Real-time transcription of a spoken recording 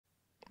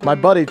My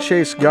buddy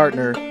Chase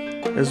Gartner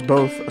is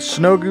both a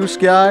snow goose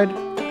guide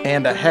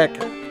and a heck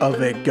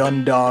of a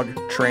gun dog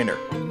trainer.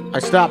 I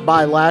stopped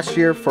by last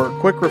year for a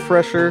quick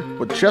refresher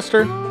with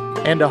Chester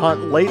and to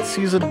hunt late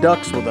season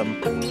ducks with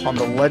him on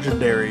the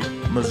legendary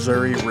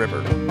Missouri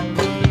River.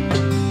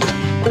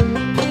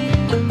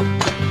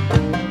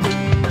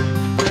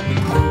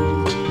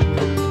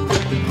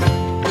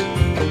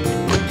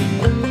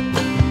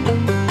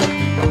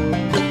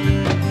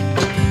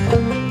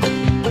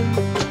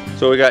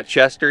 So we got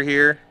Chester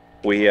here.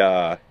 We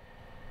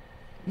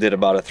did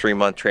about a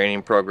 3-month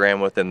training program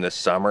with him this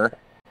summer.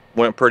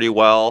 Went pretty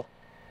well.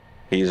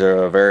 He's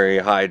a very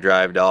high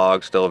drive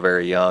dog, still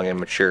very young and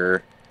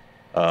mature.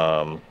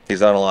 He's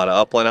done a lot of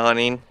upland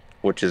hunting,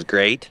 which is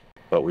great,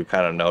 but we've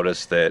kind of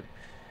noticed that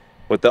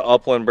with the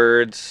upland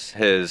birds,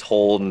 his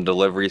hold and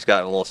delivery's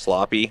gotten a little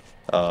sloppy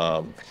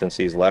since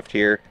he's left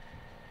here.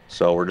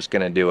 So we're just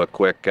gonna do a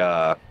quick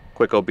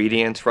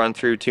obedience run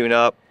through tune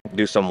up,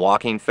 do some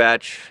walking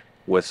fetch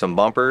with some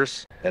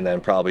bumpers, and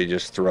then probably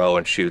just throw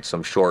and shoot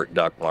some short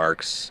duck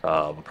marks,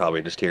 probably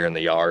just here in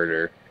the yard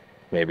or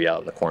maybe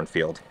out in the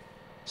cornfield.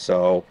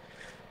 So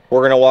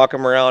we're gonna walk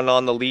him around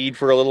on the lead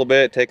for a little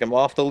bit, take him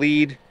off the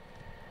lead,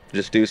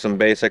 just do some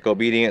basic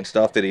obedient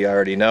stuff that he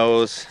already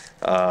knows,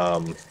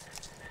 and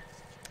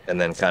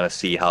then kind of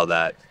see how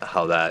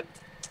that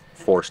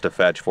force to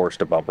fetch, force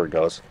to bumper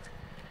goes.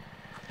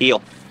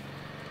 Heel.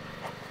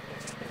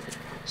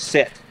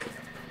 Sit.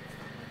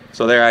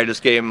 So there I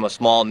just gave him a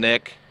small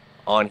nick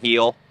on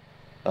heel.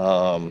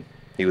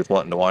 He was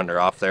wanting to wander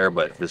off there,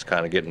 but just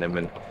kind of getting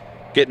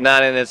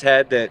that in his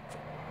head that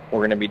we're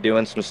going to be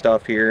doing some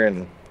stuff here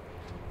and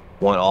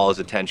want all his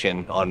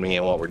attention on me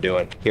and what we're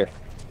doing here.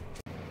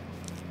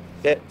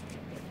 Sit.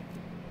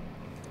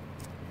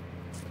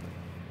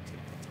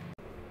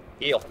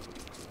 Heel.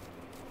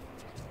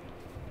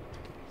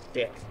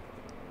 Sit.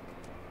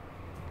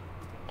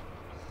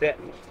 Sit.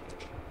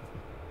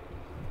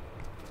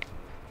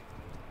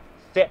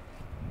 Sit.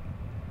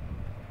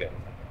 Good.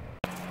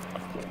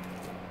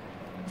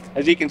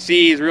 As you can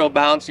see, he's real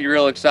bouncy,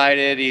 real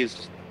excited.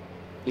 He's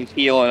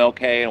heeling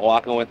okay and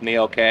walking with me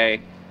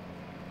okay.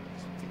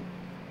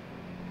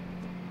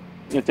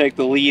 I'm gonna take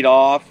the lead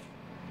off.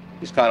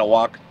 Just kind of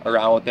walk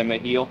around with him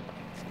at heel.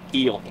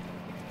 Heel.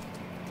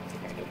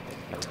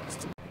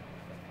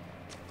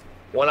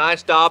 When I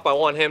stop, I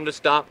want him to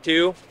stop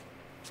too.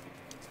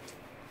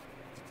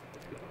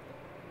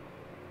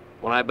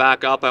 When I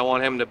back up, I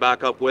want him to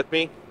back up with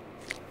me.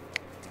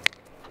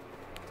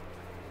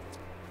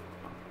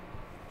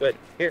 Good.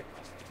 Here.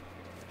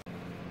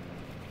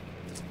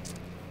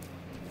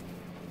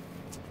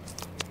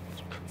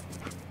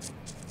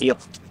 Heel.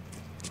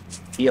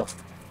 Heel.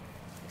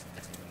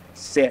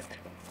 Sit.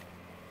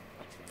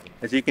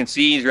 As you can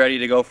see, he's ready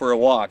to go for a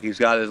walk. He's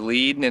got his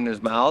lead in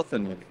his mouth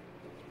and...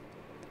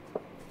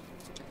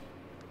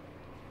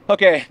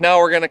 Okay, now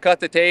we're gonna cut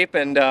the tape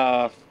and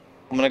I'm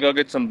gonna go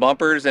get some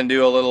bumpers and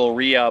do a little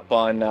re-up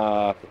on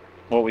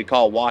what we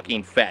call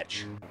walking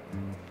fetch.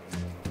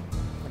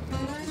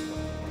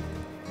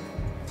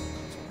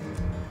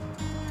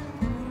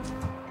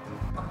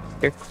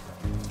 Here.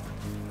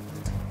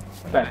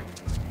 Back.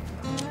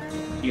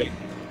 Heel.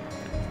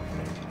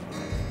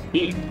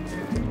 Heel.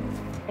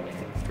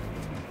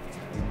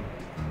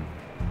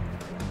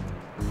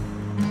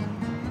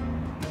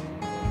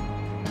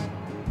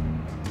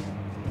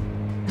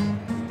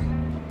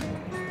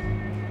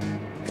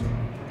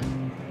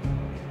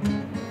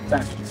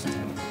 Back.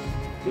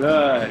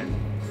 Good.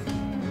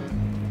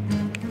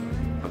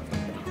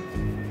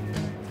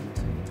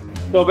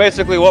 So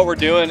basically what we're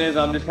doing is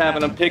I'm just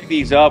having them pick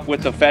these up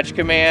with the fetch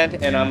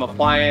command, and I'm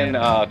applying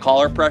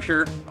collar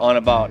pressure on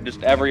about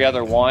just every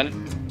other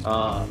one.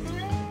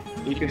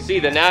 You can see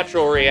the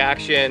natural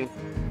reaction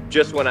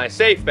just when I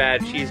say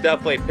fetch, he's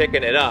definitely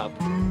picking it up.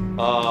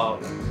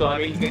 So I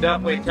mean, you can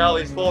definitely tell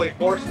he's fully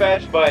force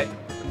fetch, but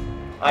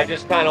I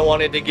just kind of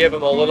wanted to give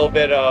him a little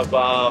bit of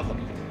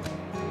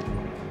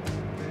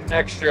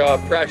extra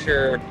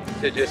pressure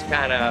to just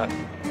kind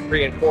of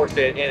reinforce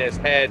it in his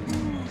head.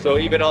 So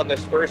even on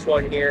this first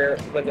one here,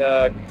 I'm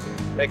gonna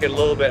make it a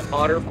little bit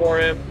hotter for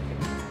him,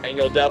 and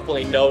you'll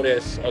definitely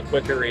notice a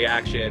quicker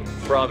reaction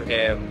from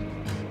him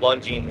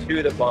lunging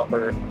to the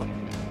bumper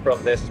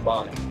from this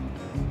spot.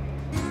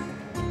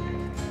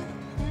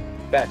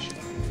 Fetch.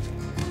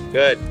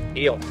 Good.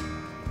 Heel.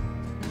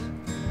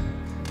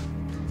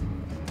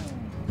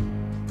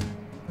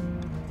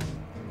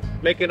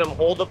 Making him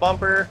hold the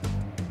bumper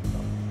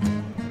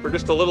for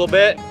just a little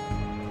bit.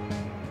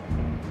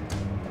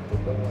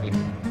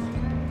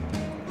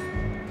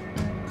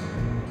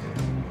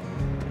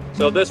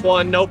 So this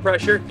one, no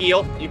pressure,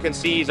 heel. You can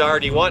see he's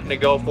already wanting to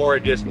go for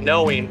it, just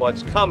knowing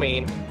what's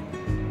coming.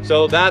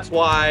 So that's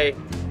why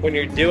when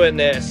you're doing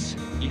this,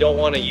 you don't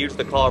want to use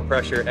the collar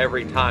pressure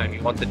every time.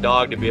 You want the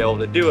dog to be able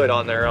to do it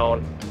on their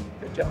own.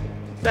 Good job.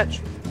 Fetch.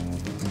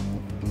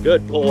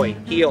 Good boy.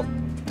 Heel.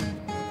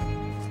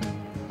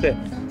 Sit.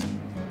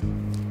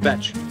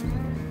 Fetch.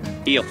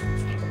 Heel.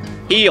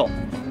 Heel.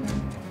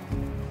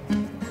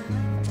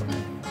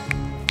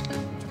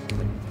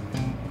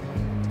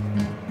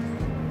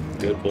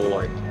 Good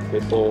boy,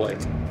 good boy.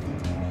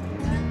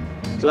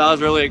 So that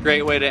was really a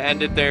great way to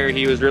end it there.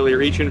 He was really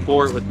reaching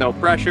for it with no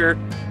pressure.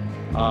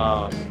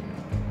 Got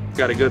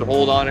a good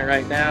hold on it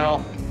right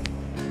now.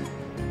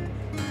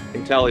 You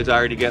can tell he's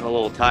already getting a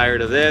little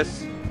tired of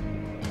this.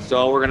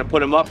 So we're gonna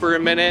put him up for a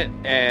minute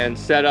and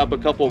set up a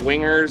couple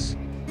wingers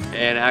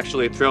and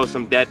actually throw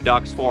some dead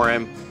ducks for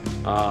him.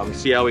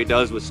 See how he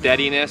does with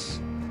steadiness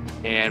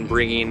and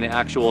bringing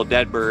actual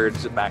dead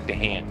birds back to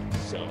hand.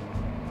 So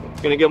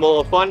gonna give him a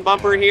little fun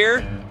bumper here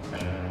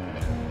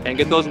and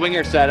get those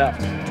wingers set up.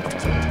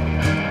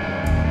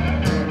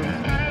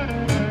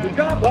 Good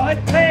job, bud.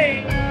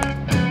 Hey,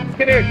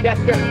 come here,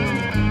 Chester.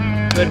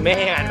 Good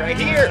man, right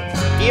here.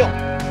 Heel.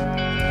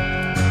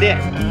 Sit.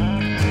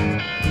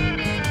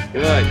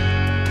 Good.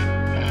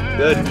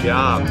 Good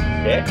job.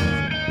 Sit.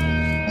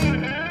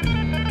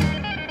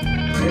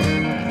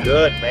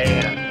 Good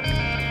man.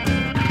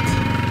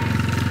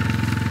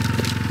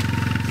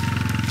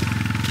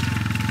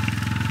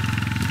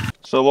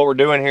 So what we're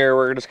doing here,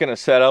 we're just gonna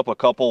set up a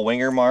couple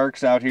winger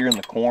marks out here in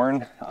the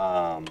corn.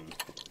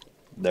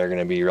 They're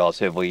gonna be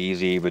relatively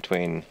easy,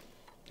 between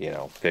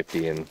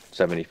 50 and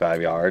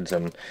 75 yards,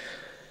 and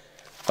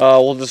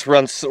we'll just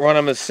run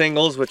them as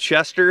singles with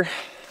Chester.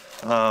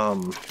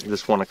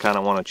 Just kind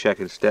of want to check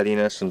his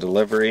steadiness and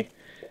delivery,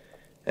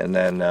 and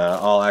then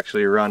I'll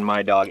actually run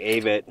my dog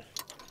Avit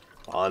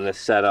on this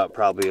setup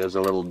probably as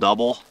a little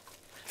double,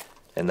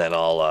 and then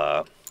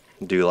I'll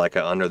do like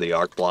a under the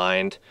arc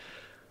blind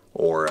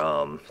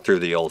or through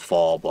the old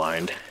fall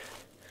blind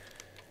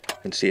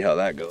and see how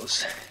that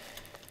goes.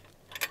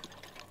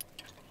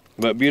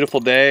 But beautiful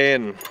day,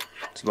 and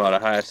it's about a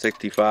high of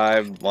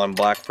 65 on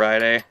Black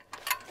Friday.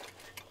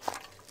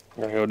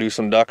 We're gonna go do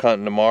some duck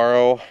hunting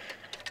tomorrow.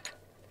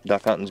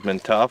 Duck hunting's been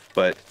tough,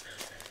 but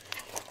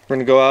we're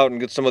gonna go out and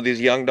get some of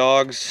these young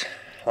dogs,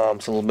 some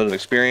little bit of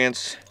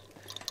experience.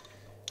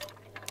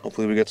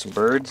 Hopefully we get some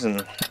birds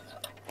and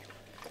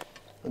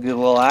we'll get a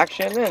little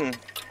action, and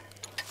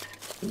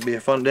it'll be a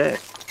fun day.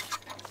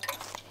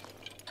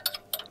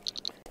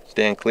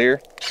 Stand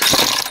clear.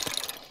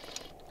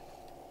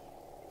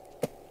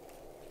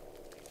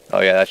 Oh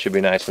yeah, that should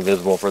be nice and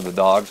visible for the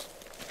dogs.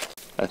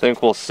 I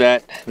think we'll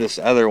set this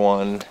other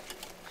one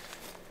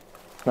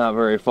not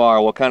very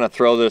far. We'll kind of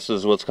throw this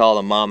as what's called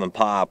a mom and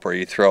pop, where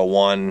you throw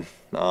one,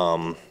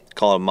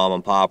 call it a mom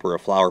and pop, or a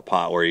flower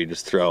pot, where you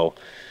just throw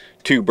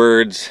two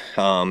birds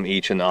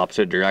each in the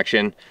opposite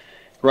direction.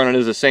 Run it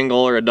as a single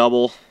or a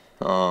double.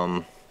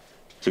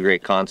 It's a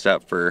great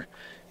concept for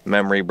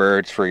memory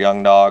birds for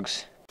young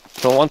dogs.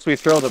 So once we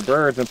throw the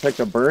birds and pick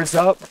the birds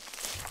up,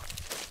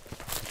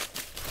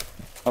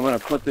 I'm gonna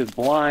put this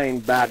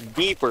blind back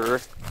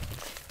deeper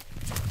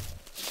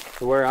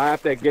to where I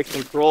have to get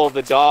control of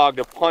the dog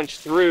to punch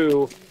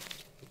through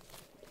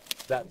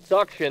that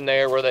suction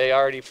there where they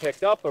already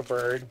picked up a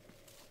bird.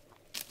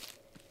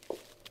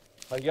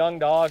 A young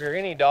dog or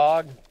any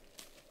dog,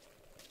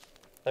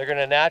 they're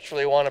gonna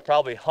naturally want to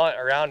probably hunt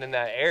around in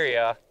that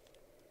area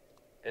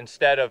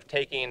instead of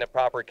taking the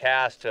proper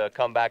cast to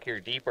come back here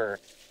deeper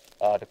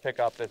to pick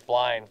up this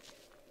blind.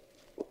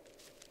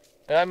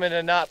 And I'm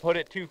gonna not put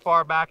it too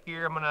far back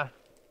here. I'm gonna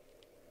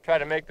try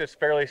to make this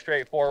fairly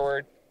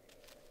straightforward.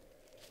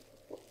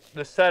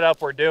 The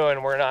setup we're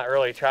doing, we're not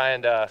really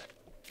trying to,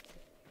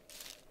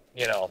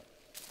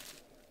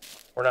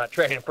 we're not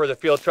training for the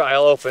field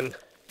trial open.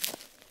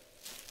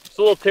 It's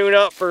a little tune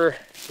up for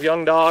a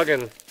young dog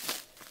and a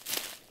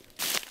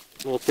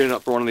little tune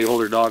up for one of the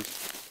older dogs.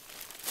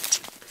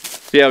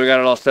 So yeah, we got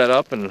it all set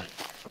up, and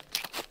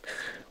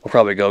we'll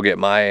probably go get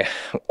my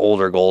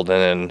older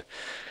golden and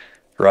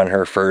run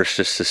her first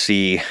just to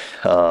see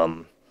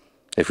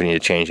if we need to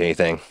change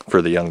anything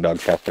for the young dog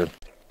Chester.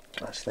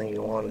 Last thing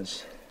you want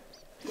is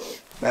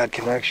bad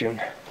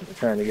connection. We're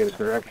trying to get a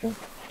correction.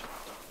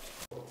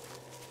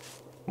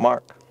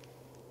 Mark.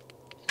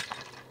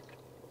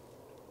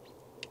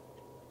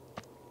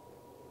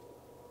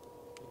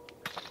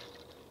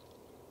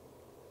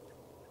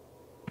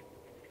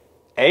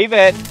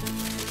 Avit.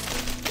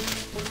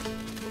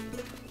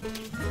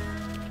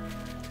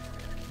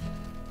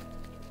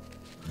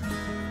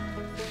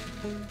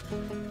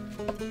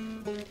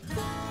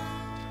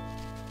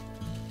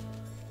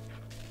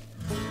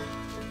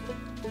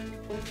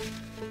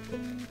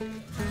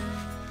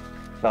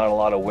 Not a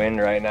lot of wind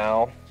right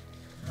now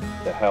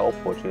to help,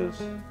 which is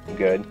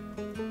good.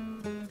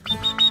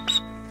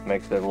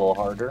 Makes it a little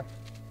harder.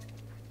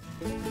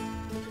 We'll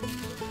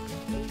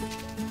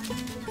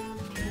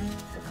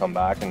come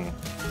back and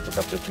pick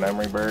up this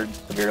memory bird,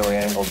 severely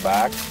angled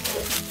back.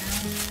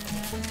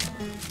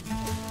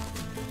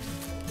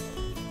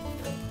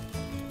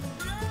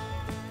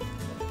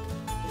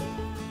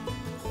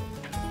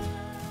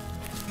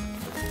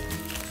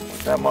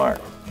 What's that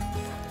mark?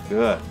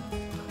 Good.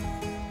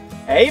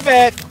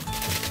 Avit!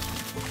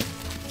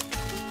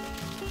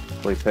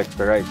 We picked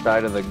the right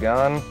side of the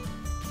gun,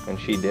 and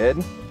she did.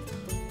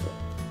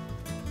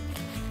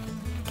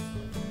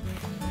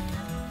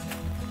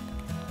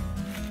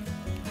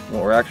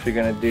 What we're actually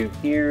going to do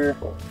here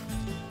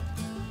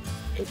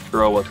is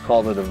throw what's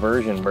called a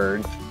diversion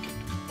bird.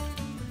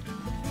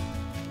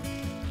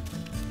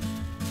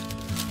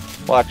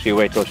 Well, actually,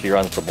 wait till she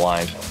runs the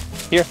blind.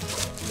 Here.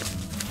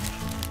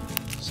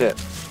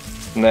 Sit.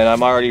 And then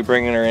I'm already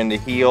bringing her into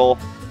heel,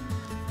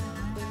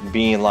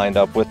 being lined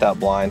up with that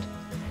blind.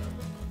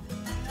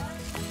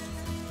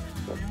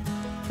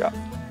 Drop.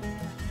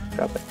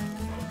 Drop it.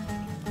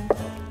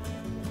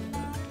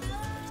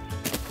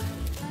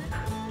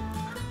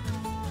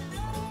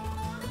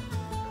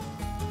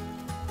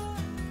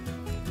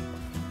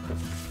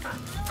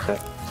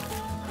 Sit.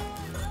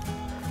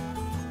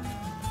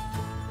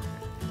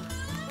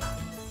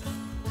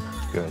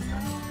 Good.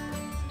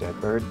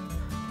 Dead bird.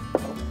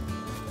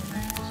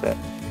 Sit.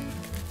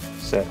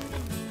 Sit.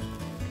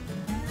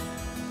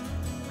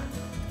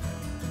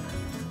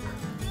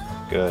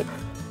 Good.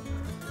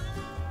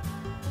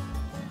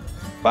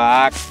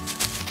 Back.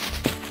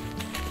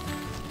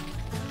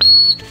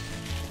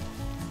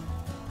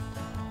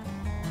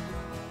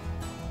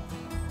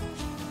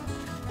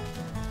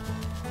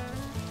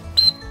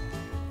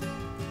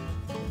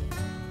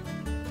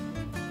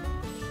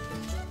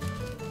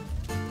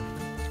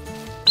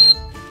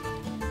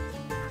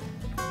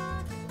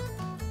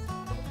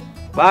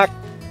 Back.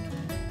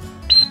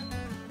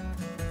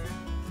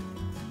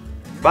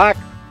 Back.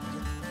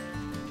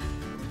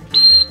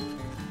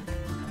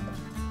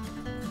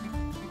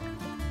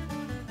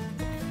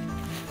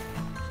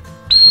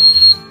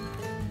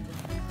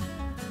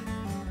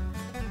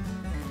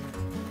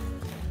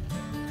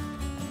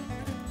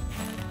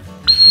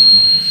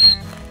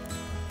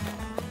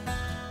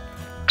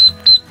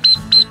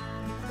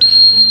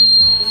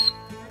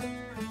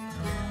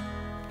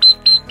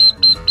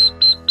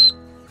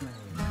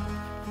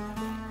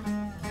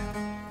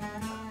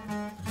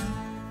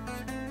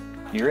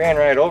 You ran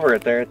right over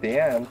it there at the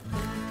end.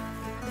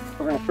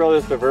 We're going to throw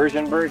this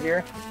diversion bird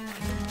here.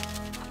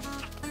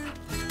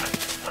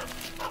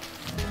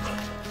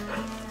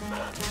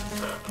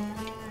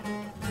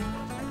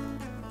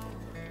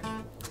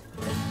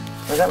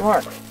 Where's that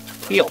mark?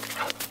 Heel.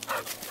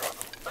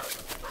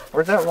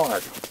 Where's that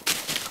mark?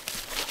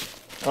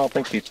 I don't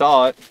think she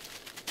saw it.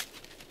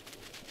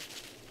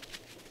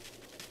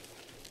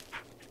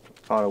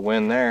 Caught a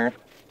wind there.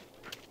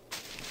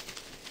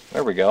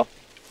 There we go.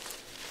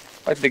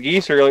 Like the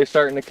geese are really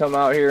starting to come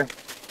out here.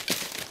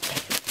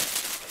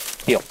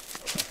 Heel.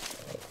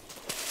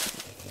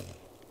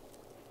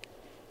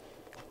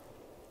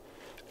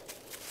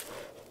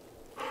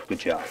 Good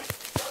job.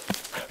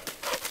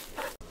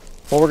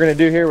 What we're going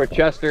to do here with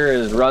Chester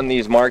is run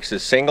these marks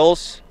as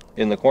singles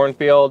in the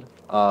cornfield.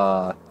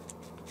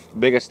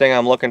 Biggest thing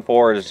I'm looking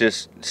for is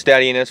just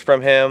steadiness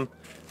from him.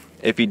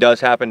 If he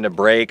does happen to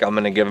break, I'm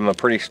going to give him a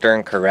pretty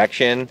stern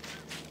correction.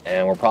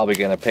 And we're probably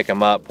going to pick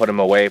him up, put him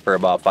away for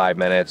about 5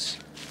 minutes,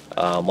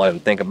 let him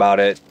think about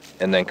it,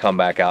 and then come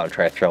back out and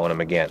try throwing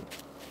him again.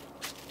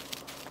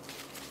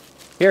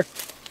 Here.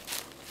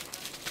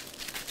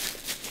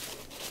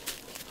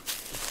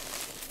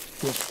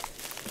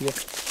 Here.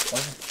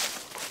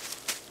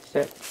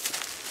 Sit.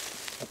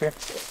 Up here.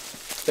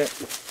 Sit.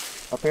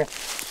 Up here.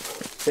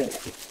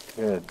 Sit.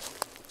 Good.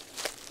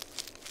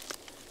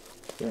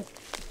 Sit.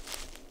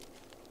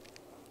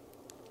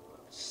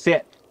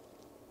 Sit.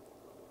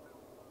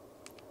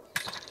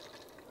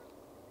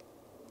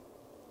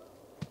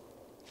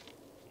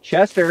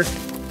 Chester.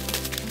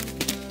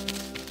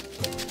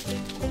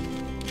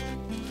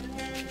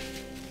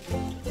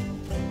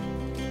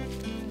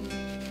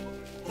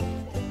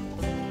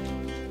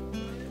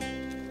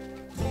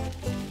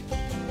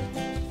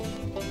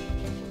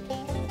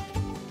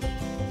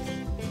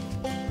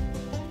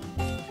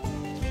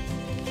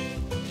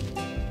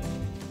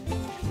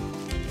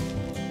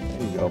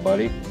 There you go,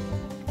 buddy.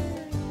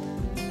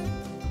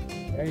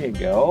 There you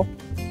go.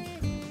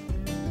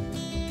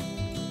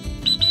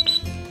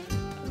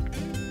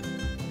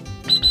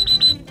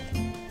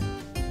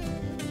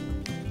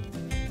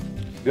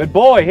 Good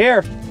boy,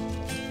 here.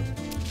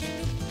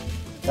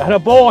 Got a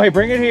boy,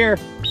 bring it here.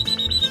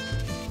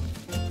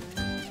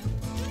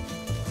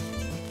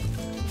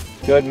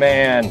 Good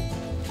man.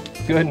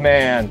 Good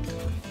man.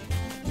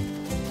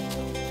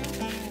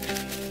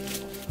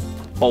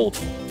 Hold.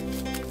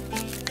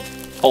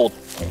 Hold.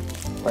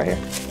 Right here.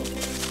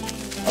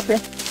 Up here.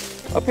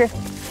 Up here.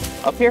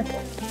 Up here.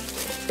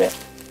 Sit.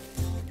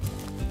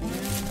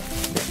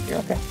 You're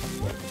okay.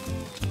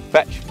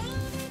 Fetch.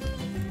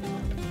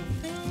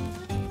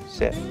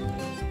 Sit.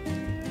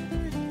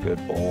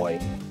 Good boy.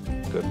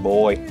 Good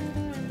boy.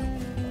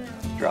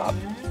 Drop.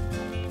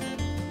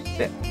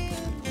 Sit.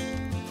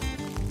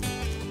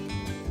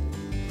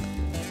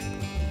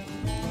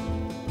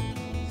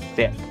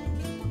 Sit.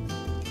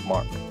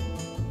 Mark.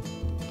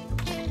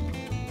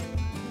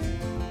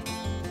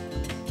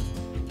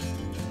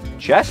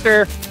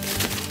 Chester.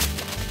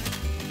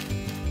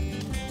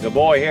 Good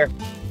boy, here.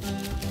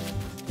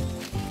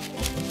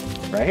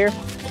 Right here.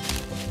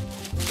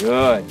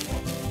 Good.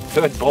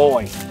 Good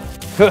boy.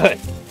 Good.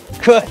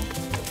 Good.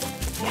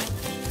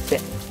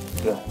 Sit.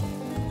 Good.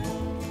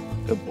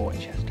 Good boy,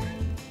 Chester.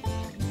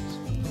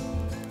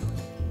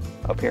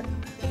 Up here.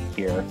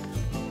 Here.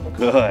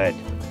 Good.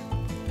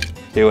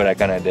 See what I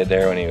kind of did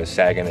there when he was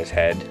sagging his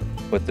head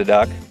with the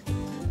duck?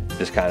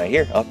 just kind of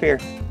here, up here,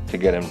 to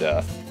get them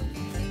to,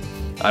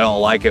 I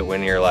don't like it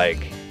when you're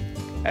like,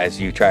 as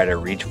you try to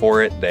reach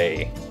for it,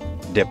 they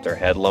dip their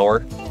head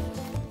lower.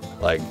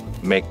 Like,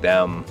 make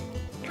them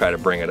try to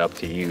bring it up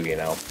to you, you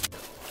know.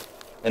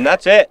 And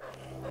that's it.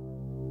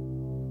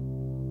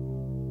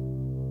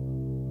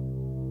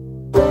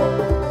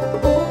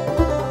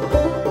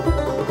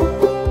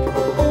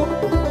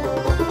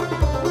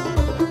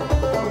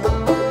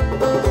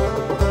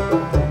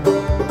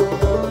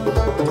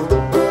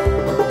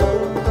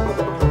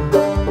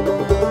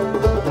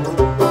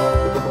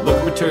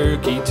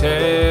 Turkey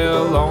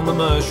tail on the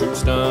mushroom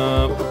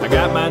stump. I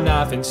got my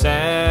knife and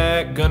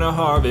sack, gonna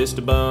harvest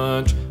a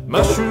bunch.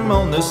 Mushroom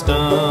on the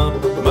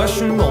stump,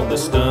 mushroom on the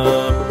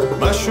stump,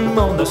 mushroom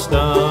on the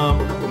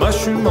stump,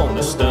 mushroom on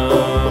the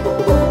stump.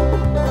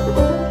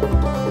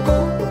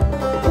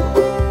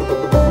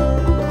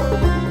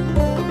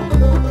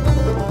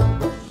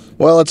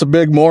 Well, it's a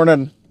big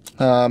morning.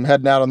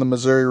 Heading out on the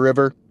Missouri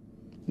River.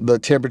 The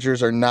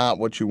temperatures are not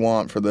what you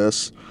want for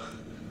this.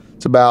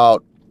 It's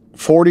about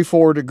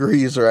 44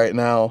 degrees right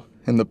now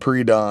in the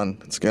pre-dawn.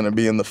 It's going to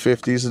be in the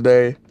 50s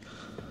today.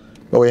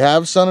 But we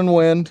have sun and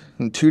wind,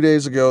 and 2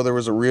 days ago there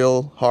was a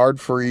real hard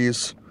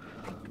freeze.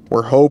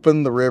 We're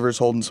hoping the river's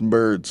holding some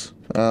birds.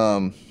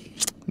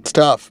 It's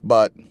tough,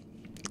 but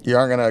you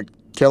aren't going to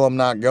kill them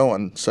not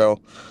going.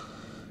 So,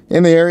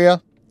 in the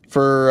area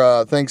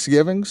for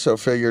Thanksgiving, so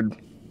figured,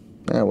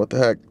 yeah, what the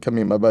heck, come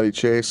meet my buddy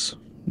Chase,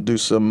 do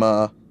some,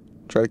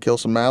 try to kill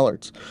some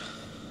mallards.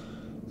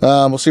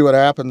 We'll see what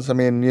happens. I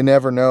mean, you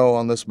never know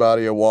on this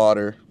body of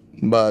water,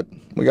 but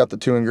we got the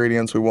two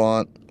ingredients we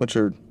want, which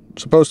are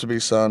supposed to be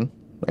sun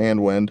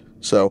and wind.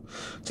 So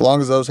as long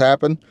as those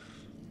happen,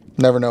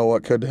 never know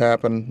what could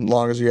happen, as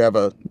long as you have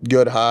a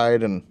good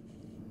hide and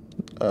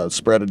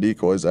spread of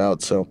decoys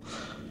out. So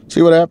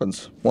see what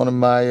happens. One of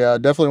my,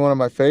 definitely one of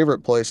my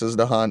favorite places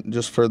to hunt,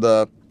 just for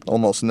the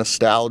almost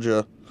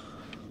nostalgia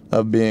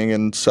of being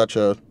in such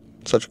a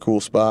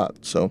cool spot.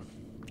 So,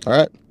 all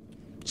right.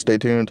 Stay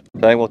tuned. I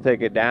think we'll take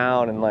it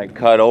down and like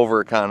cut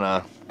over, kind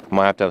of.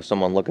 Might have to have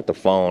someone look at the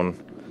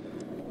phone,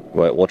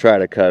 but we'll try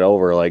to cut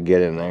over, like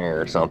get in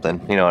there or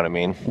something. You know what I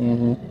mean?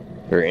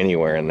 Mm-hmm. Or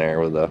anywhere in there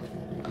with the,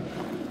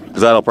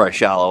 because that'll probably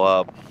shallow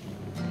up.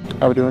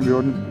 How we doing,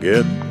 Jordan?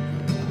 Good.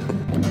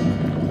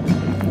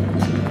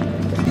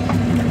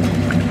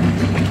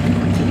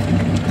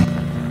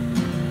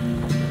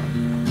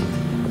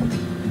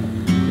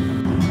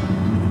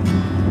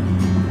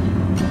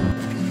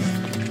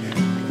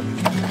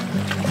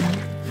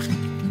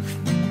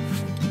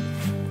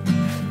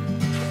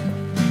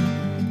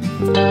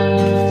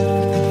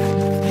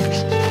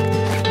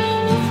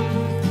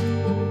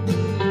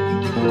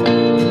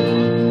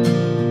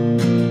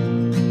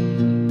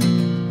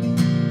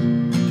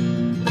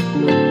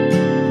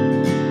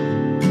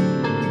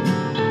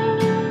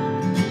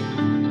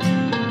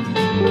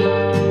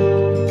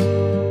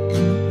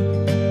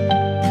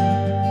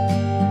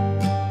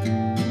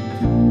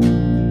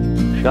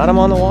 Got him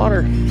on the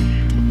water.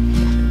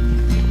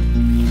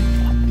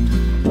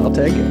 I'll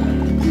take it.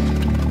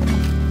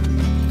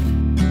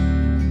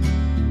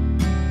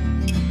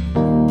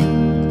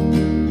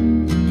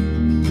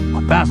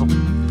 Oh, Basil,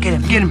 get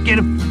him, get him, get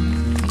him.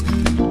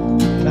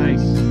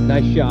 Nice,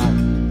 nice shot.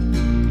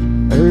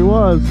 There he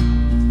was.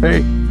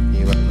 Hey.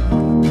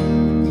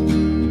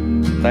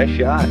 Nice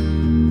shot.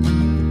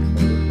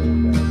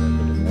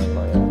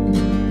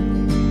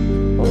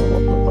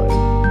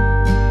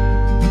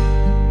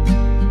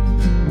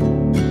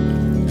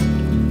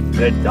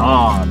 Good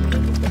dog.